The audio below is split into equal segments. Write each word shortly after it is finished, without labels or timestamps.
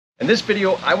In this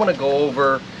video, I want to go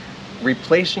over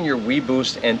replacing your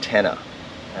weBoost antenna.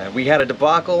 We had a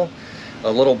debacle, a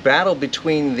little battle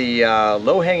between the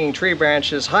low-hanging tree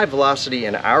branches, high velocity,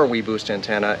 and our weBoost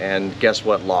antenna, and guess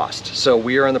what? Lost. So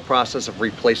we are in the process of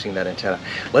replacing that antenna.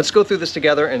 Let's go through this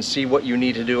together and see what you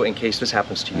need to do in case this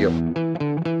happens to you.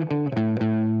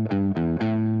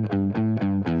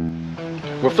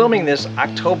 We're filming this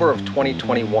October of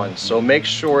 2021, so make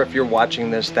sure if you're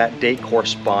watching this, that date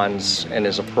corresponds and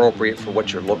is appropriate for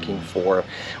what you're looking for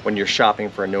when you're shopping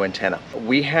for a new antenna.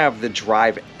 We have the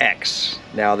Drive X.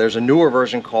 Now there's a newer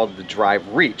version called the Drive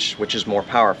Reach, which is more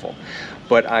powerful,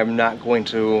 but I'm not going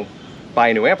to buy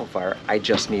a new amplifier, I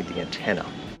just need the antenna.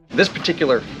 This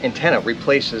particular antenna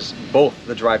replaces both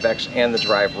the Drive X and the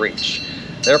Drive Reach.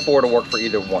 Therefore, it'll work for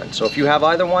either one. So if you have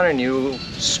either one and you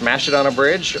smash it on a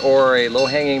bridge or a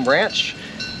low-hanging branch,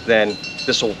 then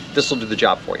this'll do the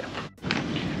job for you.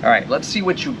 All right, let's see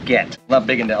what you get. I'm not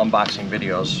big into unboxing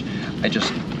videos. I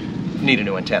just need a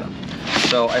new antenna.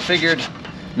 So I figured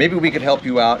maybe we could help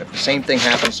you out. If the same thing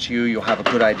happens to you, you'll have a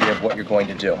good idea of what you're going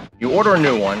to do. You order a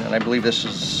new one, and I believe this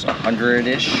is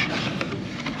 100-ish.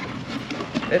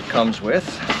 It comes with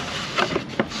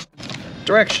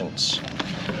directions.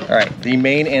 All right, the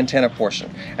main antenna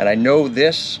portion. And I know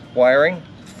this wiring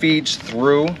feeds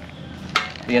through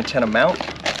the antenna mount.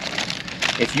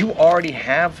 If you already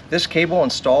have this cable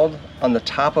installed on the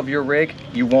top of your rig,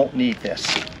 you won't need this.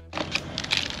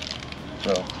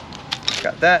 So,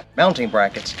 got that. Mounting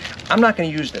brackets. I'm not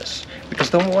going to use this because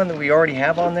the one that we already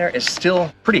have on there is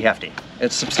still pretty hefty.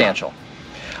 It's substantial.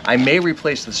 I may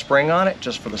replace the spring on it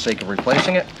just for the sake of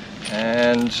replacing it.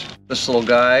 And this little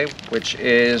guy, which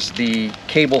is the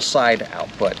cable side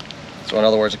output. So in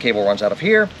other words, the cable runs out of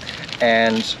here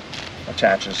and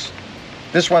attaches.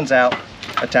 This runs out,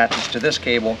 attaches to this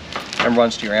cable, and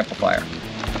runs to your amplifier.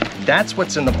 That's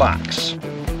what's in the box.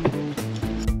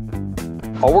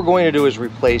 All we're going to do is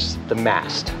replace the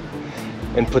mast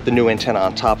and put the new antenna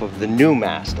on top of the new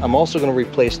mast. I'm also going to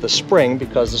replace the spring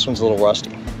because this one's a little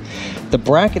rusty. The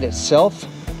bracket itself,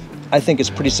 I think, is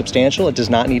pretty substantial. It does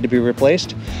not need to be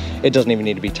replaced. It doesn't even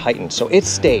need to be tightened, so it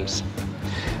stays.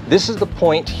 This is the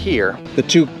point here. The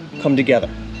two come together.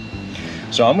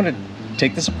 So I'm gonna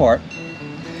take this apart,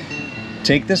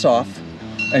 take this off,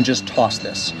 and just toss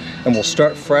this. And we'll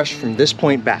start fresh from this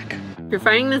point back. If you're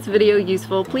finding this video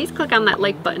useful, please click on that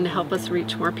like button to help us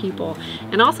reach more people.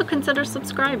 And also consider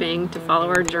subscribing to follow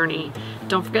our journey.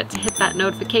 Don't forget to hit that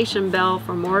notification bell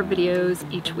for more videos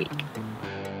each week.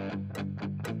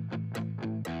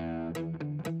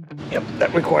 Yep,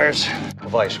 that requires a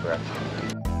vice grip.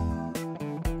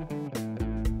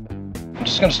 I'm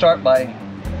just going to start by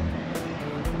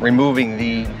removing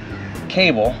the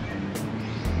cable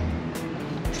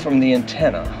from the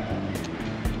antenna.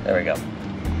 There we go.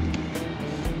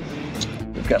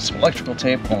 We've got some electrical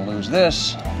tape. I'm going to lose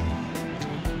this,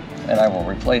 and I will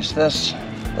replace this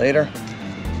later.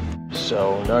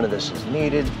 So none of this is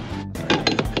needed.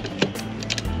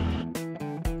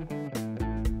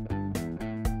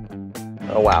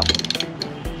 Oh wow.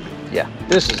 Yeah,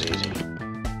 this is easy.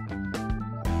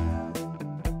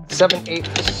 7/8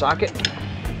 socket,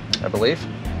 I believe.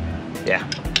 Yeah.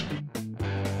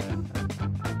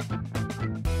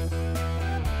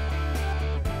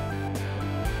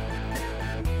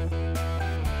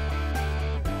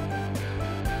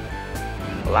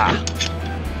 Voila.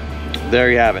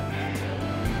 There you have it.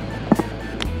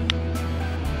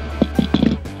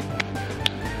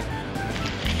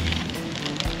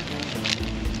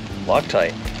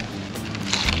 Loctite.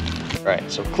 All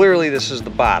right, so clearly this is the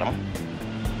bottom,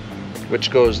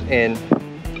 which goes in,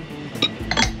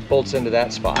 bolts into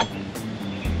that spot.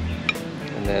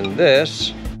 And then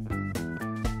this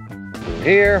through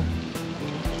here,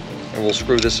 and we'll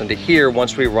screw this into here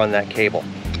once we run that cable.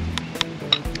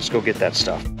 Let's go get that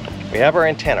stuff. We have our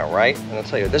antenna, right? And I'll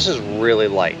tell you, this is really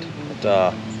light.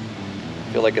 I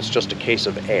feel like it's just a case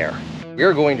of air. We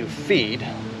are going to feed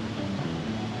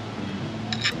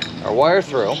our wire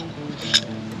through.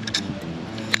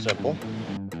 Simple.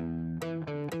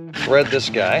 Thread this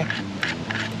guy.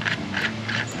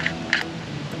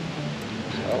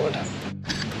 Solid.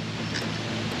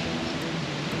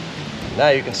 Now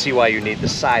you can see why you need the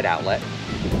side outlet.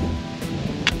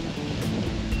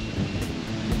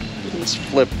 Let's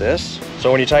flip this.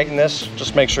 So when you tighten this,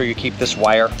 just make sure you keep this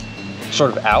wire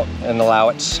sort of out and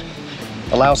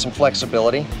allow some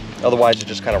flexibility. Otherwise it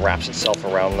just kind of wraps itself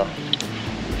around the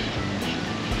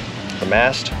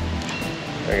mast.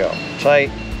 There you go.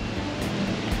 Tight,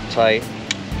 tight,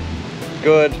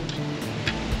 good.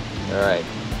 All right,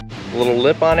 a little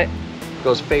lip on it,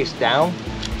 goes face down.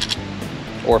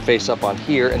 or face up on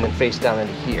here and then face down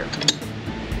into here.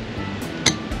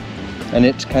 And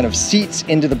it kind of seats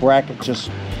into the bracket just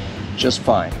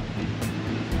fine.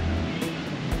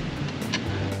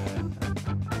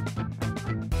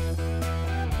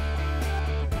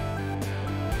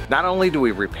 Not only do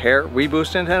we repair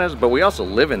weBoost antennas, but we also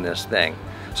live in this thing.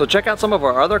 So check out some of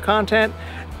our other content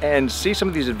and see some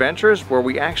of these adventures where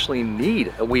we actually need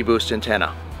a weBoost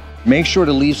antenna. Make sure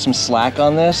to leave some slack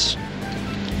on this,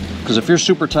 because if you're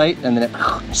super tight and then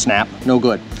it snap, no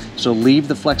good. So leave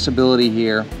the flexibility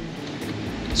here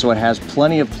so it has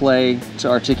plenty of play to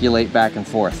articulate back and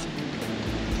forth.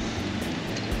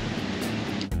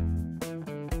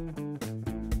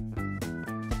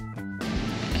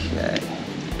 Okay.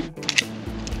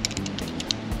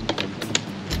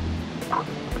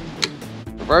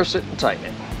 Reverse it and tighten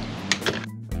it.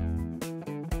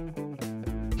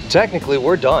 Technically,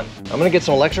 we're done. I'm gonna get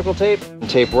some electrical tape and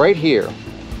tape right here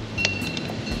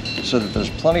so that there's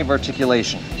plenty of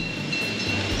articulation.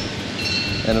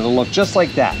 And it'll look just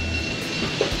like that.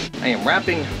 I am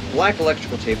wrapping black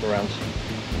electrical tape around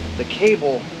the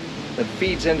cable that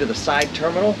feeds into the side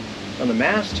terminal on the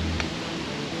mast.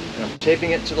 And I'm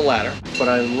taping it to the ladder. But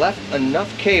I left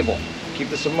enough cable, keep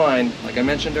this in mind, like I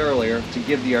mentioned earlier, to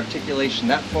give the articulation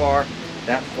that far,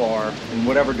 in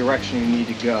whatever direction you need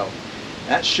to go.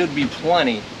 That should be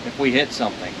plenty if we hit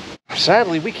something.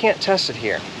 Sadly, we can't test it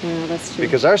here. Yeah, that's true.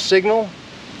 Because our signal,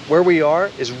 where we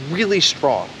are, is really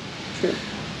strong. True.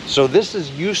 So this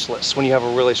is useless when you have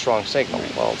a really strong signal.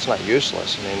 Well, it's not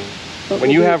useless. I mean, when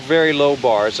you have very low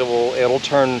bars, it'll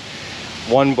turn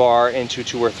 1 bar into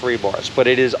 2 or 3 bars. But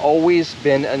it has always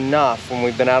been enough when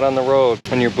we've been out on the road,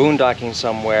 when you're boondocking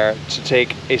somewhere, to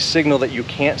take a signal that you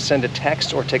can't send a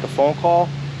text or take a phone call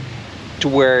to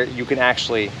where you can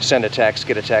actually send a text,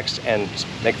 get a text, and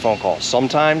make a phone call.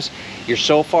 Sometimes you're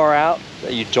so far out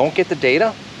that you don't get the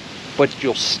data, but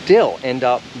you'll still end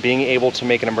up being able to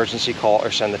make an emergency call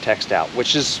or send the text out,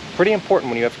 which is pretty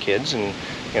important when you have kids and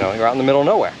you're out in the middle of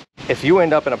nowhere. If you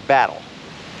end up in a battle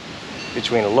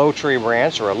between a low tree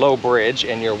branch or a low bridge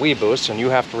and your weBoost and you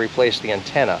have to replace the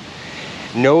antenna,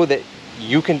 know that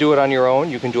you can do it on your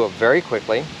own. You can do it very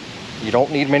quickly. You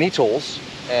don't need many tools,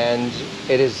 and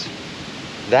it is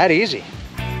that easy.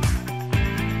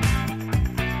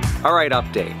 All right,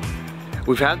 update.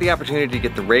 We've had the opportunity to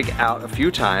get the rig out a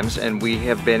few times, and we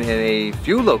have been in a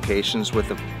few locations with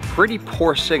a pretty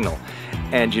poor signal.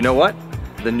 And you know what?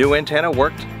 The new antenna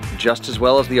worked just as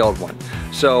well as the old one.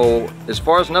 So as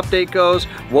far as an update goes,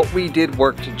 what we did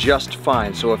worked just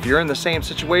fine. So if you're in the same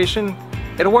situation,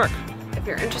 it'll work. If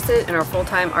you're interested in our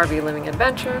full-time RV living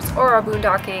adventures or our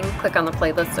boondocking, click on the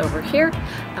playlist over here,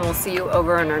 and we'll see you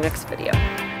over in our next video.